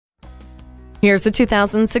Here's the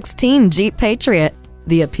 2016 Jeep Patriot.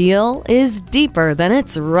 The appeal is deeper than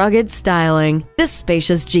its rugged styling. This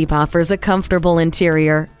spacious Jeep offers a comfortable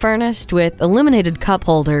interior, furnished with illuminated cup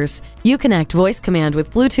holders. You connect voice command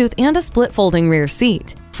with Bluetooth and a split folding rear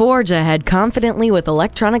seat. Forge ahead confidently with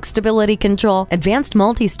electronic stability control, advanced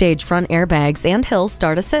multi-stage front airbags, and hill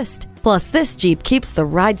start assist. Plus, this Jeep keeps the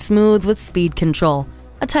ride smooth with speed control,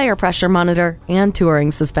 a tire pressure monitor, and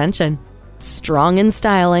touring suspension. Strong in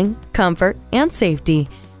styling, comfort, and safety,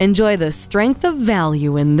 enjoy the strength of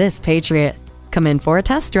value in this Patriot. Come in for a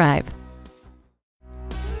test drive.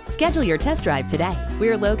 Schedule your test drive today. We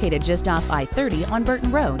are located just off I-30 on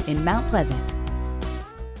Burton Road in Mount Pleasant.